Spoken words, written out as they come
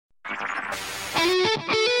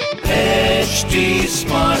HT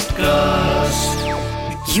Smartcast.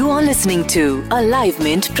 You are listening to a Live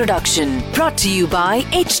Mint production brought to you by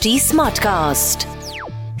HT Smartcast.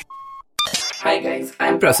 Hi guys,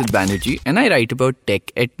 I'm Prasid Banerjee and I write about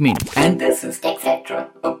tech at Mint. And this is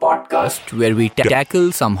TechCetra, a podcast Where we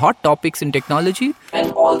tackle some hot topics in technology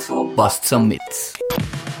and also bust some myths.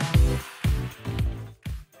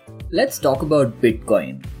 Let's talk about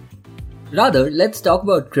Bitcoin. Rather, let's talk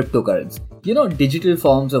about cryptocurrency. You know, digital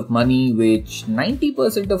forms of money which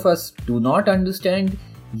 90% of us do not understand,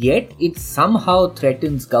 yet it somehow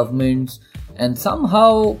threatens governments and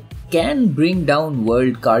somehow can bring down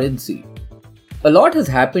world currency. A lot has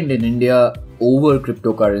happened in India over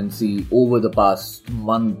cryptocurrency over the past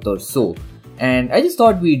month or so, and I just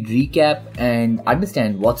thought we'd recap and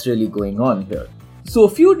understand what's really going on here. So a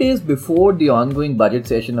few days before the ongoing budget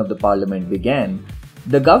session of the parliament began,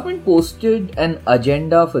 the government posted an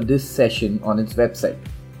agenda for this session on its website.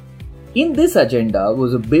 In this agenda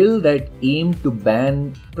was a bill that aimed to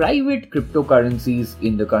ban private cryptocurrencies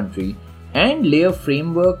in the country and lay a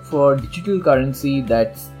framework for digital currency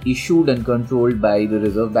that's issued and controlled by the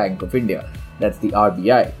Reserve Bank of India. That's the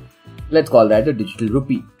RBI. Let's call that a digital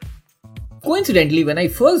rupee. Coincidentally, when I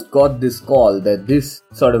first got this call that this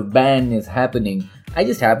sort of ban is happening, I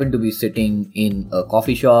just happened to be sitting in a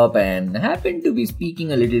coffee shop and happened to be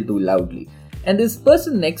speaking a little too loudly. And this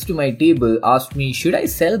person next to my table asked me, should I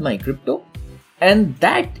sell my crypto? And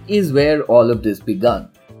that is where all of this began.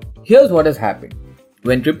 Here's what has happened.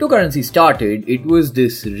 When cryptocurrency started, it was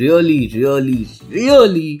this really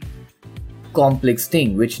complex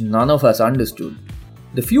thing which none of us understood.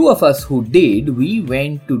 The few of us who did, we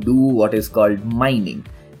went to do what is called mining,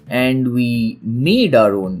 and we made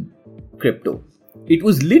our own crypto. It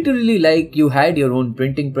was literally like you had your own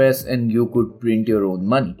printing press and you could print your own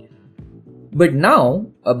money. But now,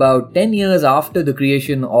 about 10 years after the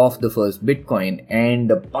creation of the first Bitcoin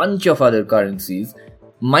and a bunch of other currencies,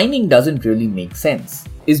 mining doesn't really make sense.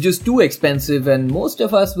 It's just too expensive and most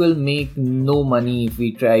of us will make no money if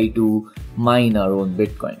we try to mine our own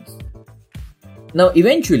Bitcoins. Now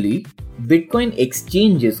eventually, Bitcoin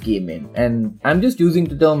exchanges came in, and I'm just using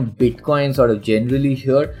the term Bitcoin sort of generally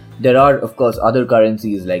here. There are of course other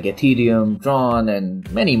currencies like Ethereum, Tron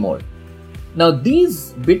and many more. Now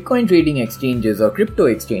these Bitcoin trading exchanges or crypto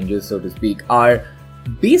exchanges so to speak are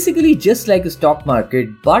basically just like a stock market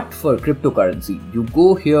but for cryptocurrency. You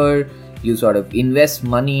go here, you sort of invest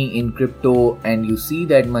money in crypto and you see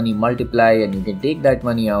that money multiply and you can take that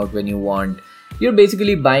money out when you want. You're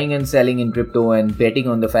basically buying and selling in crypto and betting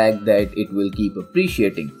on the fact that it will keep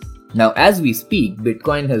appreciating. Now as we speak,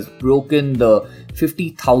 Bitcoin has broken the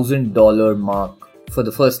 $50,000 mark for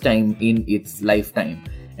the first time in its lifetime,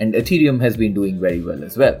 and Ethereum has been doing very well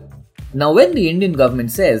as well. Now when the Indian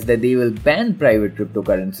government says that they will ban private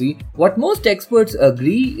cryptocurrency, what most experts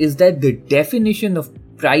agree is that the definition of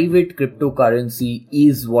private cryptocurrency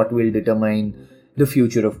is what will determine the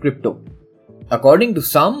future of crypto. According to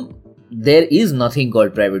some, there is nothing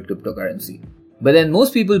called private cryptocurrency. But then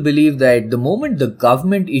most people believe that the moment the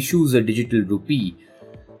government issues a digital rupee,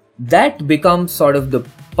 that becomes sort of the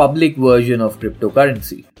public version of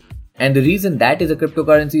cryptocurrency. And the reason that is a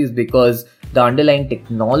cryptocurrency is because the underlying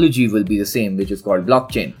technology will be the same, which is called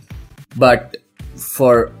blockchain. But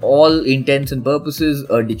for all intents and purposes,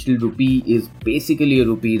 a digital rupee is basically a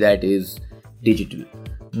rupee that is digital.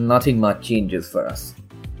 Nothing much changes for us.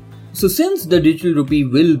 So since the digital rupee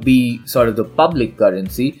will be sort of the public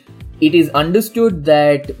currency, it is understood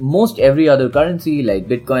that most every other currency like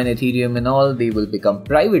Bitcoin, Ethereum and all, they will become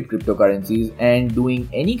private cryptocurrencies, and doing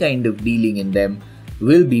any kind of dealing in them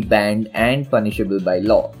will be banned and punishable by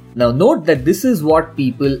law. Now note that this is what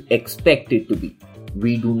people expect it to be.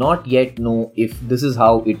 We do not yet know if this is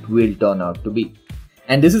how it will turn out to be.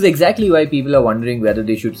 And this is exactly why people are wondering whether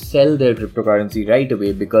they should sell their cryptocurrency right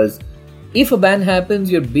away, because if a ban happens,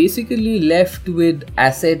 you're basically left with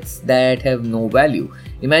assets that have no value.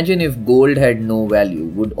 Imagine if gold had no value.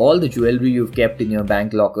 Would all the jewelry you've kept in your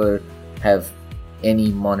bank locker have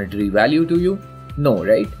any monetary value to you? No,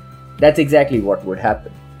 right? That's exactly what would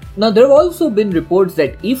happen. Now, there have also been reports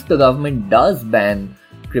that if the government does ban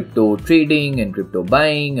crypto trading and crypto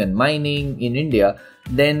buying and mining in India,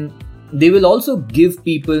 then they will also give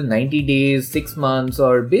people 90 days, 6 months,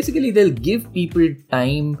 or basically they'll give people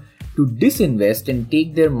time to disinvest and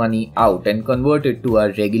take their money out and convert it to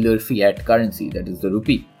a regular fiat currency, that is the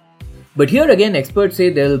rupee. But here again, experts say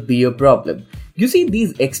there'll be a problem. You see,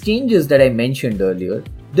 these exchanges that I mentioned earlier,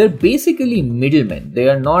 they're basically middlemen. They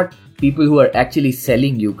are not people who are actually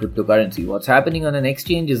selling you cryptocurrency. What's happening on an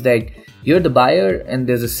exchange is that you're the buyer and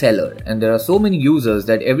there's a seller, and there are so many users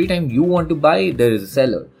that every time you want to buy, there is a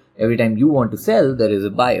seller. Every time you want to sell, there is a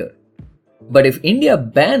buyer. But if India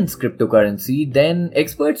bans cryptocurrency, then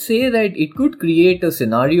experts say that it could create a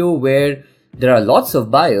scenario where there are lots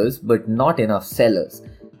of buyers but not enough sellers.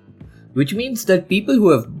 Which means that people who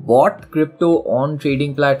have bought crypto on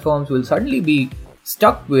trading platforms will suddenly be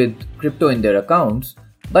stuck with crypto in their accounts,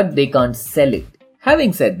 but they can't sell it.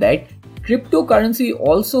 Having said that, cryptocurrency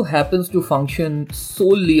also happens to function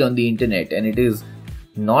solely on the internet, and it is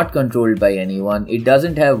not controlled by anyone. It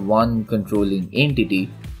doesn't have one controlling entity,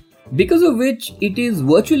 because of which it is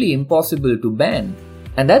virtually impossible to ban.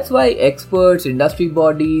 And that's why experts, industry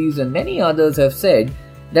bodies, and many others have said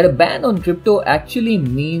that a ban on crypto actually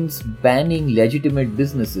means banning legitimate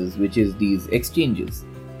businesses, which is these exchanges.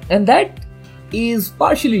 And that is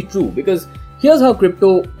partially true, because here's how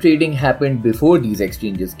crypto trading happened before these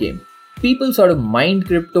exchanges came. People sort of mined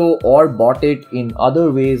crypto or bought it in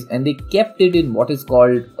other ways, and they kept it in what is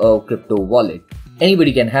called a crypto wallet.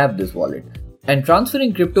 Anybody can have this wallet. And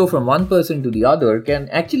transferring crypto from one person to the other can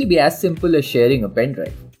actually be as simple as sharing a pen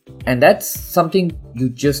drive. And that's something you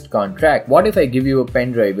just can't track. What if I give you a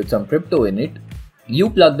pen drive with some crypto in it,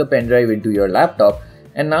 you plug the pen drive into your laptop,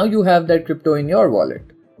 and now you have that crypto in your wallet.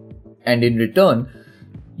 And in return,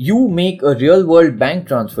 you make a real world bank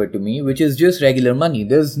transfer to me, which is just regular money.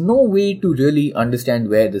 There's no way to really understand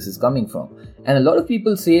where this is coming from. And a lot of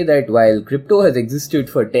people say that while crypto has existed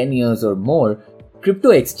for 10 years or more,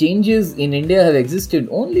 crypto exchanges in India have existed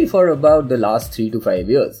only for about the last 3 to 5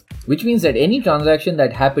 years, which means that any transaction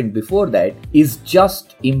that happened before that is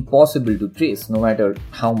just impossible to trace, no matter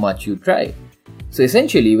how much you try. So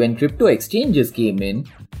essentially, when crypto exchanges came in,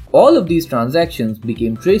 all of these transactions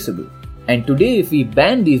became traceable. And today, if we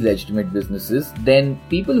ban these legitimate businesses, then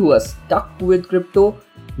people who are stuck with crypto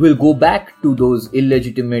will go back to those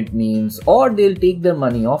illegitimate means, or they'll take their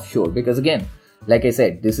money offshore, because again, like I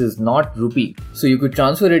said, this is not rupee. So you could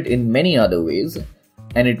transfer it in many other ways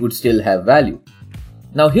and it would still have value.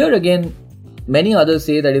 Now here again, many others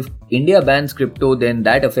say that if India bans crypto, then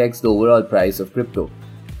that affects the overall price of crypto.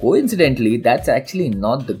 Coincidentally, that's actually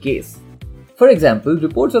not the case. For example,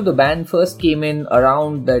 reports of the ban first came in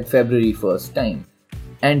around that February 1st time.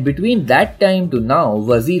 And between that time to now,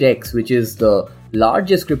 WazirX, which is the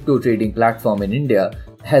largest crypto trading platform in India,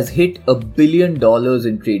 has hit $1 billion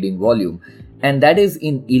in trading volume. And that is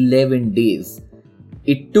in 11 days.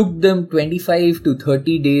 It took them 25 to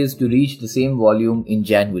 30 days to reach the same volume in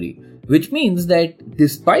January, which means that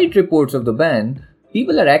despite reports of the ban,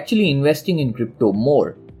 people are actually investing in crypto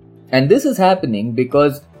more. And this is happening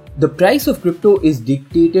because the price of crypto is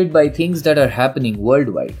dictated by things that are happening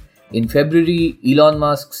worldwide. In February, Elon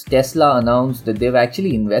Musk's Tesla announced that they've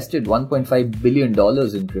actually invested $1.5 billion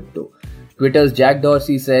in crypto. Twitter's Jack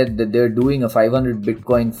Dorsey said that they're doing a 500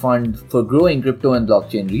 Bitcoin fund for growing crypto and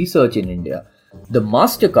blockchain research in India. The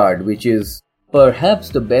MasterCard, which is perhaps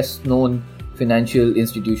the best known financial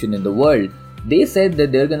institution in the world, they said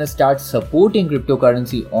that they're going to start supporting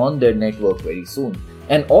cryptocurrency on their network very soon.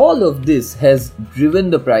 And all of this has driven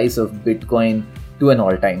the price of Bitcoin to an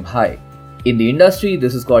all-time high. In the industry,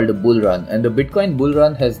 this is called a bull run, and the Bitcoin bull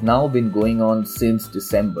run has now been going on since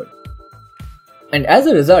December. And as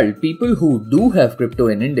a result, people who do have crypto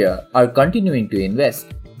in India are continuing to invest,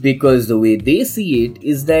 because the way they see it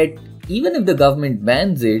is that even if the government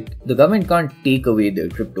bans it, the government can't take away their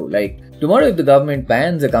crypto. Like tomorrow, if the government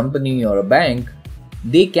bans a company or a bank,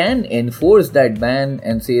 they can enforce that ban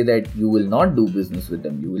and say that you will not do business with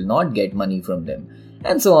them, you will not get money from them,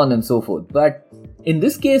 and so on and so forth. But in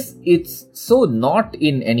this case, it's so not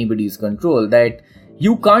in anybody's control that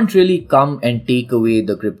you can't really come and take away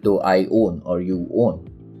the crypto I own or you own.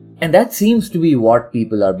 And that seems to be what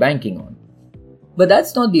people are banking on. But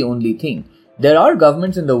that's not the only thing. There are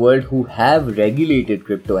governments in the world who have regulated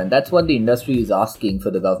crypto, and that's what the industry is asking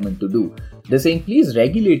for the government to do. They're saying, please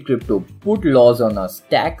regulate crypto, put laws on us,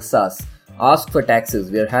 tax us, ask for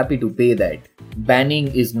taxes, we are happy to pay that. Banning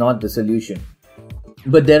is not the solution.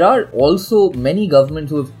 But there are also many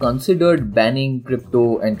governments who have considered banning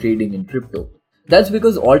crypto and trading in crypto. That's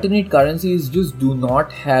because alternate currencies just do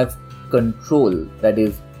not have control. That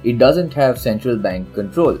is, it doesn't have central bank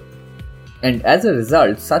control. And as a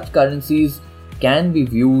result, such currencies can be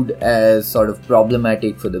viewed as sort of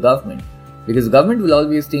problematic for the government. Because the government will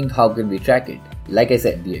always think, how can we track it? Like I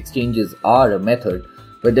said, the exchanges are a method,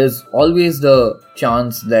 but there's always the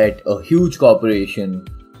chance that a huge corporation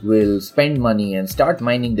will spend money and start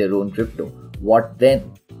mining their own crypto. What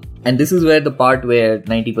then? And this is where the part where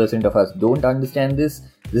 90% of us don't understand this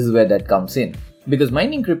is where that comes in. Because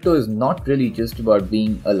mining crypto is not really just about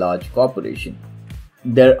being a large corporation.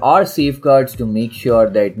 There are safeguards to make sure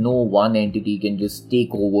that no one entity can just take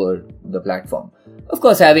over the platform. Of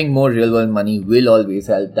course, having more real world money will always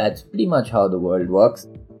help. That's pretty much how the world works.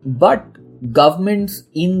 But governments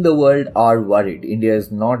in the world are worried. India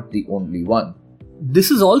is not the only one.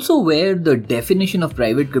 This is also where the definition of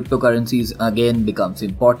private cryptocurrencies again becomes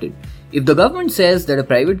important. If the government says that a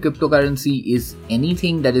private cryptocurrency is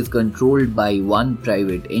anything that is controlled by one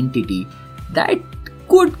private entity, that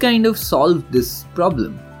could kind of solve this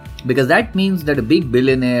problem. Because that means that a big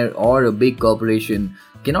billionaire or a big corporation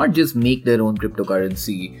cannot just make their own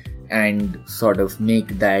cryptocurrency and sort of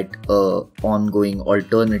make that a ongoing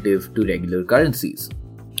alternative to regular currencies.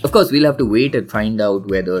 Of course, we'll have to wait and find out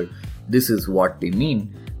whether this is what they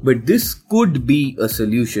mean, but this could be a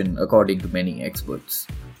solution according to many experts.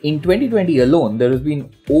 In 2020 alone, there has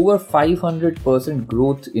been over 500%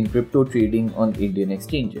 growth in crypto trading on Indian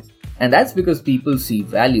exchanges, and that's because people see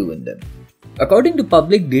value in them. According to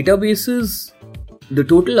public databases, the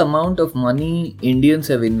total amount of money Indians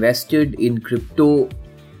have invested in crypto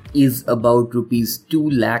is about rupees 2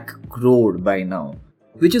 lakh crore by now,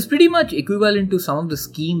 which is pretty much equivalent to some of the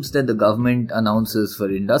schemes that the government announces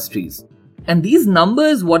for industries. And these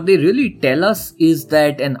numbers, what they really tell us is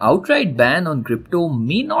that an outright ban on crypto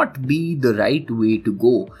may not be the right way to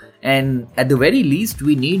go. And at the very least,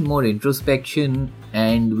 we need more introspection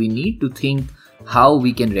and we need to think how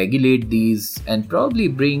we can regulate these and probably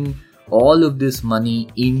bring all of this money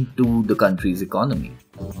into the country's economy.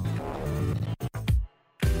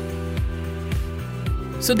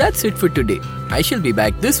 So that's it for today. I shall be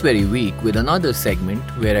back this very week with another segment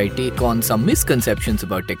where I take on some misconceptions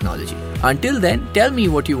about technology. Until then, tell me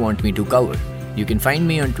what you want me to cover. You can find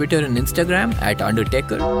me on Twitter and Instagram at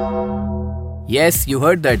Undertaker. Yes, you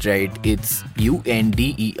heard that right. It's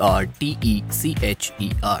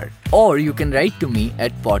UNDERTECHER. Or you can write to me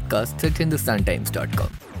at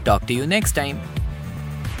podcasts@hindustantimes.com. Talk to you next time.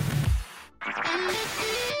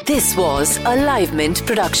 This was a Live Mint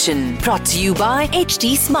production brought to you by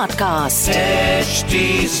HT Smartcast.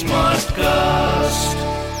 HT Smartcast.